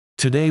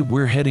Today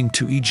we're heading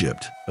to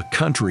Egypt, a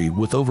country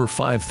with over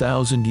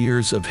 5,000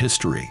 years of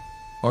history.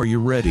 Are you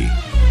ready?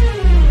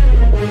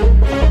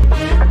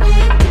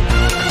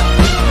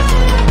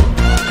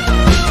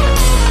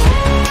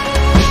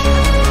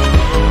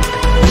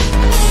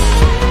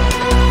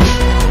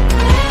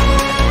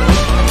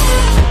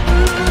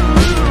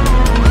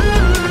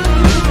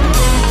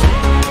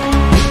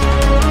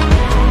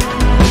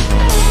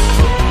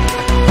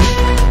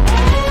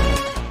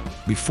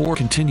 Before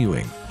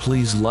continuing,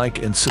 please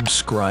like and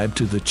subscribe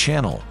to the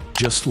channel,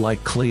 just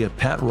like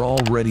Cleopatra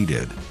already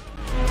did.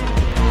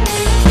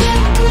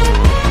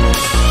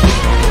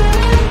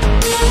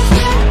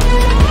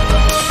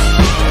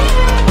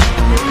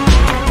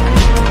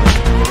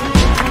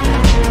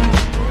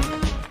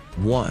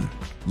 One.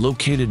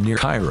 Located near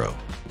Cairo,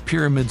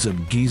 pyramids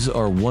of Giza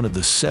are one of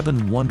the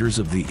 7 wonders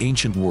of the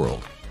ancient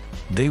world.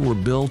 They were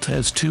built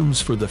as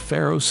tombs for the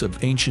pharaohs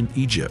of ancient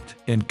Egypt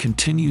and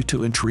continue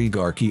to intrigue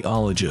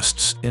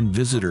archaeologists and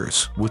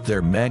visitors with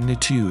their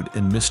magnitude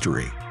and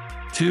mystery.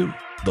 2.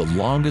 The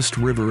longest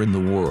river in the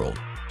world,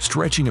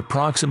 stretching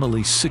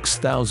approximately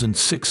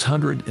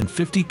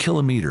 6,650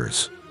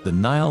 kilometers, the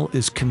Nile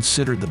is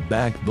considered the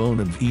backbone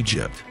of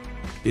Egypt.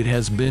 It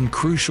has been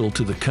crucial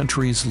to the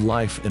country's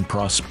life and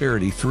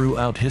prosperity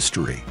throughout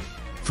history.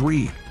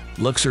 3.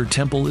 Luxor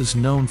Temple is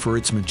known for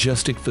its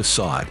majestic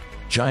facade,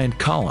 giant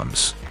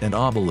columns, and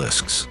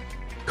obelisks.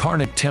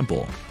 Karnak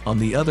Temple, on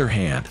the other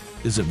hand,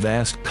 is a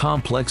vast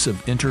complex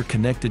of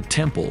interconnected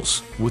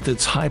temples, with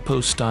its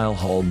hypostyle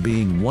hall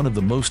being one of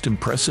the most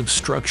impressive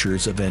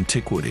structures of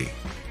antiquity.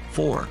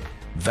 4.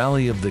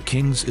 Valley of the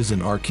Kings is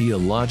an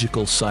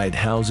archaeological site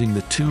housing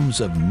the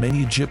tombs of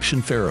many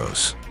Egyptian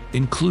pharaohs,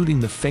 including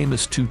the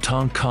famous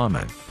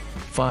Tutankhamun.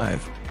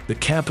 5. The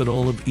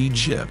capital of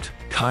Egypt,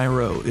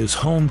 Cairo, is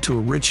home to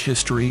a rich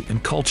history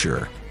and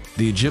culture.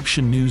 The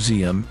Egyptian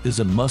Museum is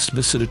a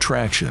must-visit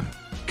attraction,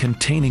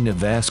 containing a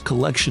vast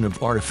collection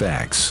of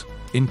artifacts,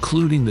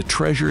 including the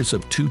treasures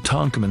of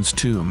Tutankhamun's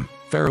tomb,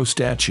 pharaoh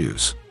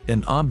statues,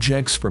 and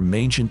objects from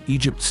ancient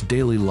Egypt's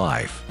daily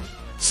life.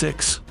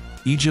 6.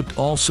 Egypt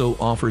also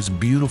offers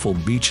beautiful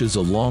beaches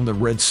along the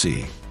Red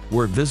Sea,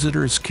 where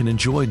visitors can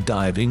enjoy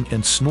diving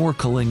and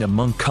snorkeling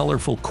among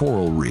colorful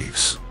coral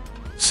reefs.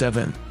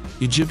 7.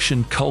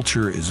 Egyptian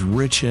culture is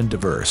rich and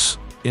diverse,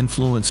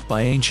 influenced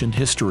by ancient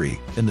history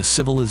and the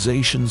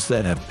civilizations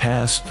that have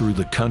passed through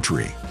the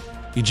country.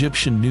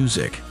 Egyptian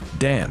music,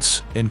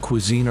 dance, and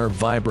cuisine are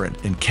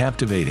vibrant and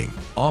captivating,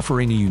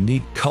 offering a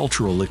unique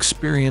cultural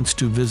experience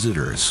to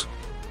visitors.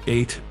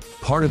 8.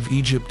 Part of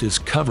Egypt is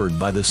covered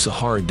by the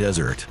Sahara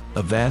Desert,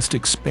 a vast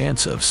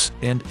expanse of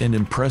and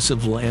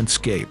impressive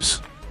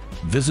landscapes.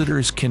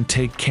 Visitors can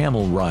take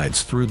camel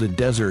rides through the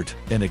desert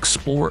and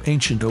explore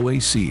ancient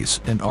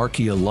oases and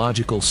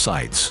archaeological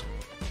sites.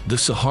 The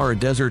Sahara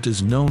Desert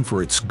is known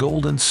for its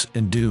golden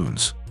and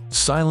dunes,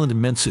 silent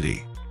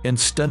immensity, and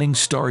stunning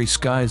starry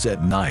skies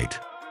at night.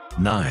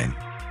 9.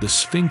 The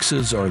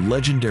Sphinxes are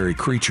legendary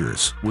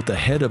creatures with the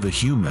head of a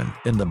human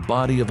and the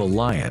body of a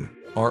lion,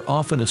 are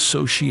often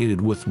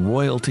associated with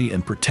royalty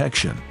and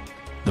protection.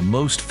 The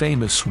most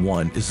famous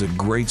one is the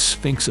Great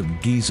Sphinx of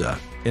Giza,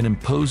 an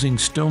imposing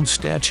stone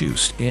statue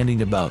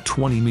standing about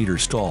 20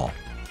 meters tall.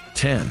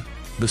 10.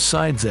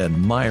 Besides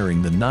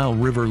admiring the Nile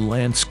River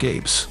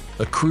landscapes,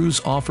 a cruise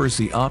offers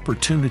the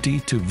opportunity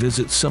to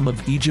visit some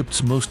of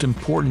Egypt's most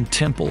important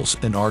temples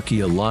and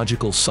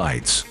archaeological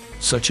sites,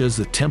 such as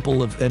the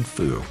Temple of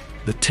Edfu,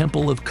 the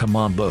Temple of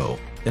Kamambo,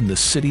 and the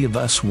city of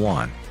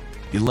Aswan.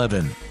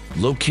 11.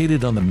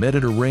 Located on the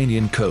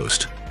Mediterranean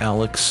coast,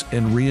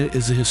 Alexandria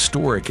is a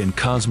historic and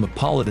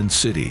cosmopolitan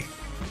city.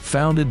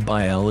 Founded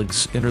by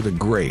Alexander the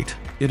Great,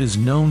 it is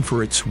known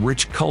for its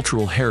rich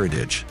cultural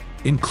heritage,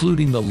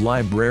 including the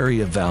Library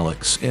of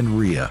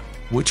Alexandria,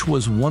 which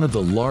was one of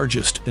the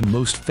largest and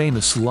most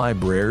famous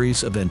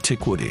libraries of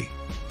antiquity.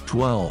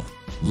 12.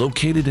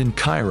 Located in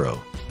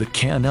Cairo, the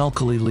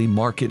el-khalili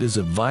market is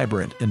a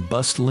vibrant and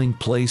bustling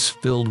place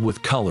filled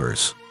with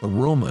colors,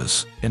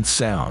 aromas, and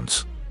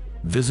sounds.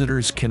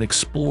 Visitors can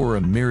explore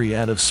a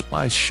myriad of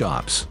spice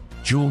shops,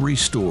 jewelry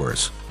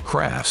stores,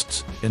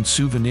 crafts, and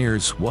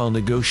souvenirs while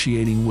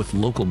negotiating with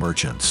local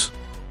merchants.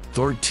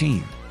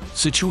 13.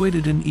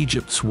 Situated in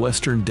Egypt's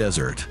western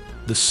desert,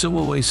 the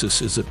Siwa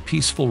Oasis is a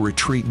peaceful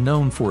retreat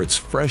known for its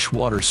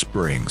freshwater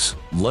springs,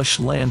 lush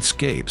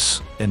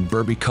landscapes, and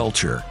Berber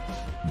culture.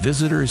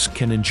 Visitors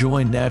can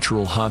enjoy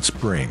natural hot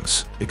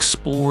springs,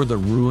 explore the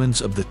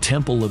ruins of the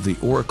Temple of the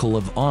Oracle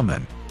of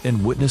Amun,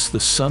 and witness the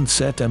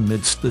sunset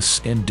amidst the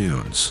sand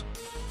dunes.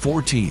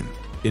 14.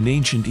 In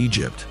ancient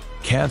Egypt,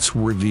 cats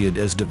were revered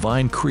as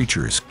divine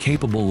creatures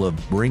capable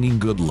of bringing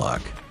good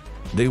luck.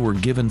 They were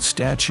given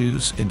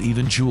statues and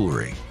even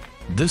jewelry.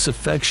 This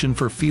affection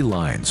for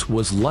felines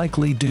was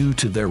likely due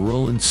to their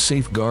role in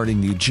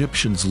safeguarding the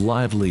Egyptians'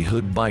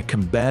 livelihood by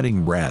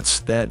combating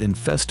rats that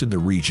infested the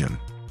region,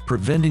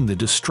 preventing the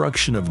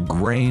destruction of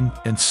grain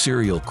and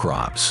cereal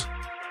crops.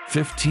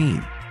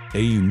 15. A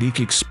unique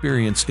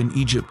experience in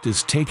Egypt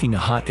is taking a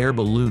hot air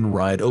balloon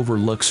ride over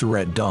Luxor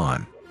at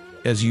dawn.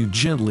 As you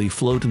gently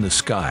float in the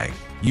sky,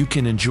 you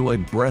can enjoy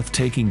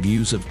breathtaking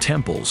views of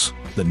temples,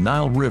 the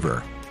Nile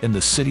River, and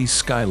the city's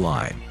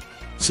skyline.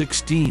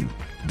 16.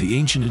 The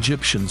ancient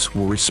Egyptians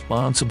were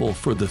responsible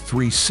for the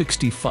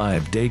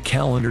 365-day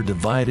calendar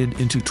divided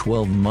into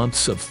 12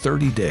 months of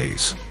 30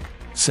 days.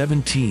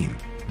 17.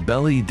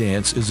 Belly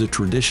dance is a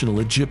traditional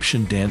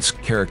Egyptian dance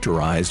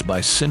characterized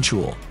by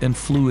sensual and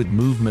fluid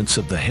movements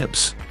of the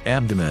hips,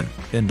 abdomen,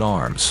 and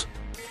arms.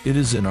 It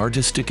is an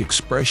artistic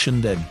expression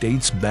that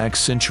dates back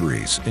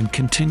centuries and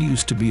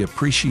continues to be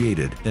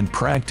appreciated and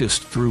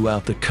practiced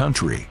throughout the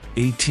country.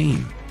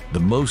 18. The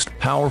most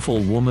powerful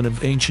woman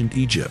of ancient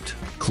Egypt,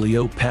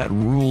 Cleopatra,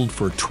 ruled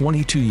for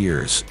 22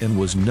 years and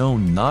was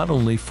known not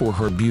only for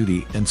her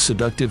beauty and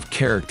seductive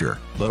character,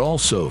 but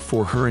also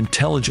for her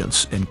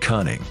intelligence and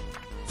cunning.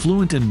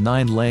 Fluent in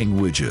 9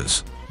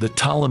 languages, the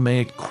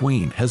Ptolemaic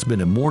queen has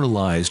been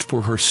immortalized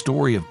for her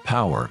story of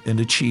power and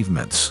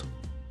achievements.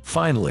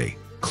 Finally,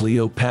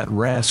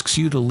 Cleopatra asks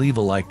you to leave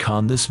a like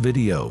on this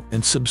video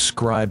and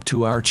subscribe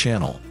to our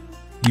channel.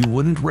 You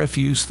wouldn't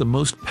refuse the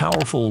most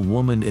powerful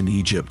woman in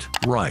Egypt,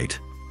 right?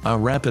 I'll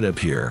wrap it up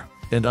here,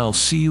 and I'll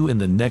see you in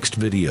the next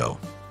video.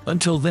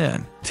 Until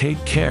then,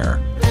 take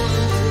care.